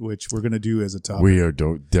 which we're going to do as a topic. We are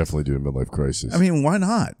definitely doing a midlife crisis. I mean, why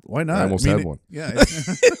not? Why not? I almost had one. Yeah.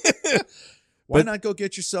 Why not go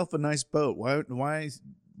get yourself a nice boat?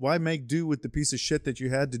 Why make do with the piece of shit that you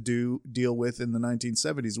had to deal with in the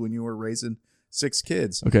 1970s when you were raising 6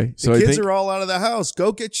 kids? Okay, so the I kids think, are all out of the house.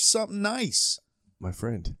 Go get you something nice. my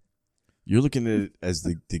friend, you're looking at it as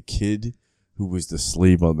the kid who was the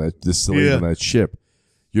slave on that ship.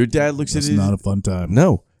 Your dad looks It's at it. not a fun time.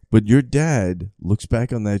 No, but your dad looks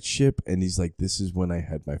back on that ship and he's like, "This is when I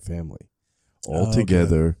had my family all Okay.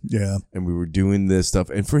 together, Yeah. and we were doing this stuff."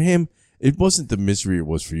 And for him, it wasn't the misery it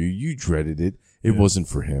was for you. You dreaded it. It wasn't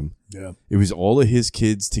for him. Yeah. It was all of his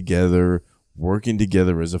kids together, working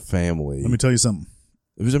together as a family. Let me tell you something.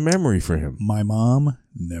 It was a memory for him. My mom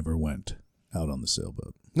never went out on the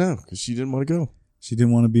sailboat. No, because she didn't want to go. She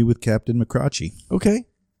didn't want to be with Captain McCrotchy. Okay.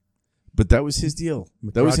 But that was his deal.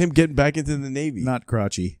 That was him getting back into the Navy. Not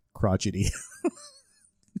crotchy. Crotchety.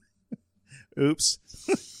 Oops.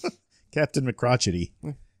 Captain McCrotchety.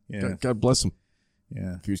 Yeah. God bless him.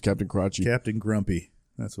 Yeah. If he was Captain Crotchy. Captain Grumpy.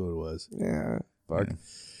 That's what it was. Yeah. Fuck.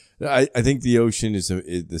 Yeah. I think the ocean is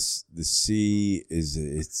the sea is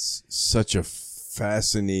it's such a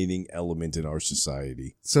fascinating element in our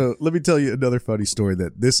society. So let me tell you another funny story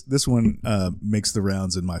that this one makes the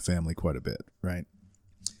rounds in my family quite a bit, right?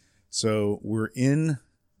 So we're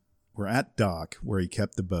at dock where he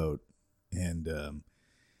kept the boat, and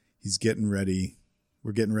he's getting ready.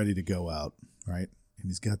 We're getting ready to go out, right? And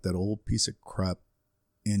he's got that old piece of crap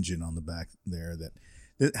engine on the back there.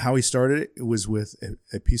 That how he started it was with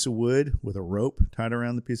a piece of wood with a rope tied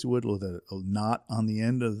around the piece of wood with a knot on the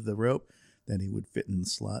end of the rope. Then he would fit in the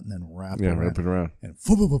slot and then wrap it around. And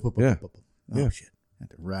Yeah. shit. I had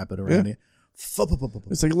to wrap it around here.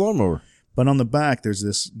 It's like a lawnmower. But on the back, there's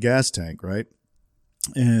this gas tank, right?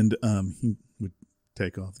 And he would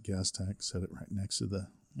take off the gas tank, set it right next to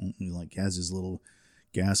he like has his little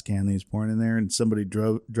gas can that he's pouring in there, and somebody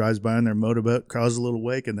drives by on their motorboat, causes a little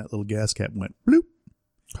wake, and that little gas cap went bloop.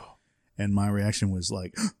 And my reaction was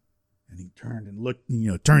like, and he turned and looked,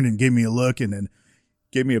 turned and gave me a look, and then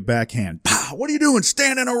gave me a backhand. Pow! What are you doing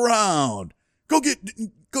standing around? Go.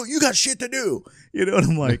 You got shit to do. And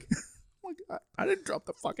I'm like, I didn't drop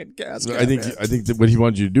the fucking gas cap. I think that what he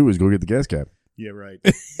wanted you to do is go get the gas cap. Yeah, right.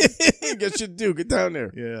 Get shit to do. Get down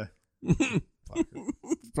there. Yeah.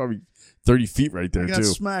 Probably 30 feet right there I got too.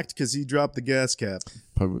 smacked because he dropped the gas cap.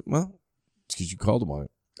 Probably, well, it's because you called him on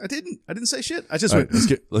it. I didn't say shit. I just All went.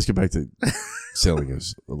 right, let's get back to sailing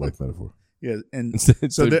as a life metaphor. Yeah, and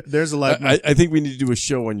Instead- so there's a life. I think we need to do a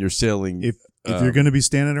show on your sailing. if you're going to be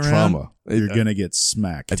standing around, trauma. you're going to get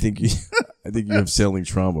smacked. I think you have sailing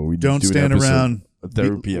trauma. We need Don't to do stand an episode, around. a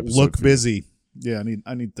therapy episode. Look for you. busy. Yeah, I need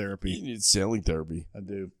You therapy. need sailing therapy. I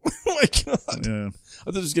do. Oh my god! Yeah, I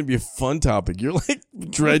thought this was gonna be a fun topic. You're like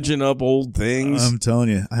dredging up old things. I'm telling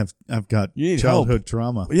you, I've got You need childhood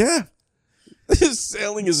trauma. Yeah,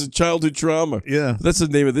 sailing is a childhood trauma. Yeah, That's the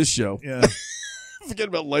name of this show. yeah. Forget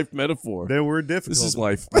about life metaphor. They were difficult. This is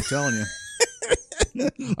life. I'm telling you.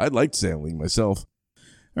 I liked sailing myself.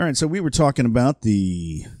 All right, so we were talking about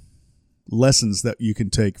the lessons that you can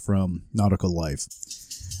take from nautical life.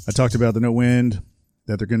 I talked about the no wind,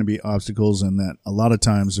 that there are going to be obstacles, and that a lot of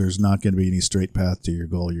times there's not going to be any straight path to your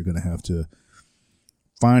goal. You're going to have to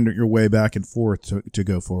find your way back and forth to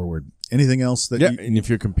go forward. Anything else that and if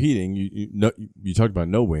you're competing, you talked about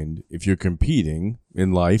no wind. If you're competing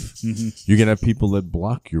in life, you're going to have people that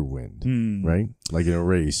block your wind, right? Like in a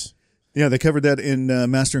race. Yeah, they covered that in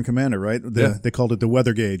Master and Commander, right? They called it the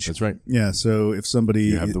weather gauge. That's right. Yeah, so if somebody...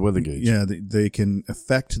 You have the weather gauge. Yeah, they can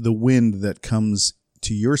affect the wind that comes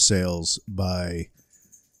to your sails by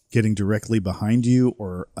getting directly behind you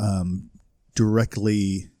or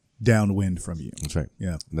directly downwind from you. That's right.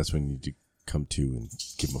 Yeah. And that's when you need to come to and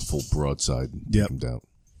give them a full broadside and take them down.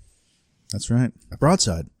 That's right.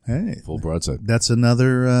 Broadside. Hey. Full broadside. That's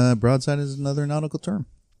another... broadside is another nautical term.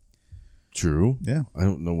 True. Yeah. I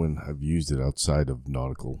don't know when I've used it outside of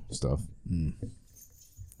nautical stuff. To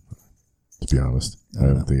be honest, I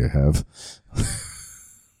don't think I have.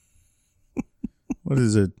 What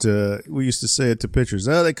is it? We used to say it to pitchers.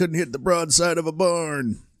 Oh, they couldn't hit the broadside of a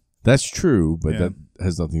barn. That's true, but that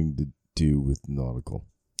has nothing to do with nautical.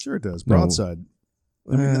 Sure it does. Broadside.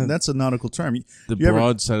 I mean, that's a nautical term. The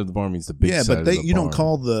broadside of the barn means the big side of the barn. You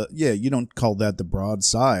don't call that the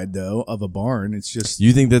broadside though of a barn. It's just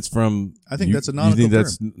You think that's from? I think that's a nautical term. You think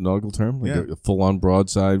that's a nautical term? Like a full-on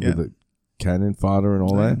broadside with a cannon fodder and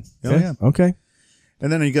all that? Oh, yeah. Okay.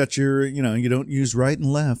 And then you got your, you don't use right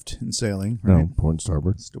and left in sailing. Right? No, port and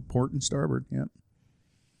starboard. Still port and starboard. Yeah.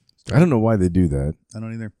 I don't know why they do that. I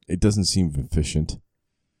don't either. It doesn't seem efficient.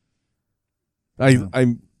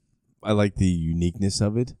 I like the uniqueness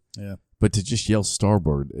of it. Yeah. But to just yell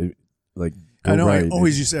starboard, go I know. right. I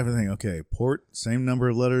always used to have to think, okay, port, same number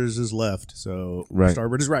of letters as left, so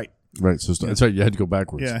starboard is right. Right. So that's right. You had to go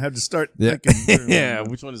backwards. Yeah, I had to start Yeah. thinking. Yeah.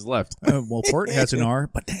 Which one is left? Well, port has an R,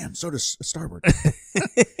 but damn, so does starboard.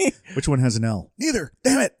 Which one has an L? Neither.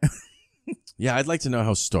 Damn it. Yeah, I'd like to know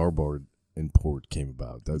how starboard and port came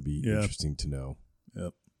about. That would be interesting to know.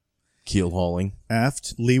 Yep. Keel hauling.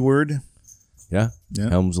 Aft, leeward. Yeah.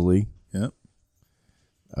 Helm's a lee. Yep.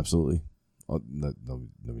 Absolutely. Nobody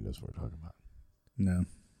knows what we're talking about. No.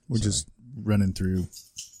 We're just running through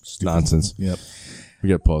nonsense. Yep. We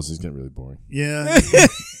got to pause. It's getting really boring. Yeah.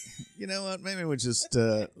 You know what? Maybe we just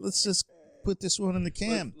let's just put this one in the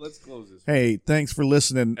can. Let's close this. Hey, thanks for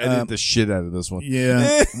listening. Edit the shit out of this one.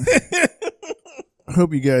 Yeah. I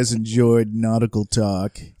hope you guys enjoyed Nautical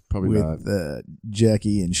Talk. Probably with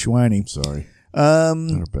Jackie and Schweiny. Sorry.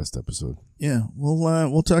 Not our best episode. Yeah,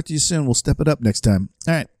 we'll talk to you soon. We'll step it up next time.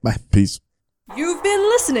 All right, bye. Peace. You've been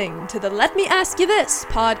listening to the Let Me Ask You This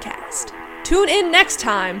podcast. Tune in next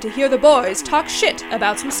time to hear the boys talk shit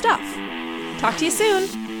about some stuff. Talk to you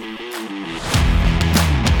soon.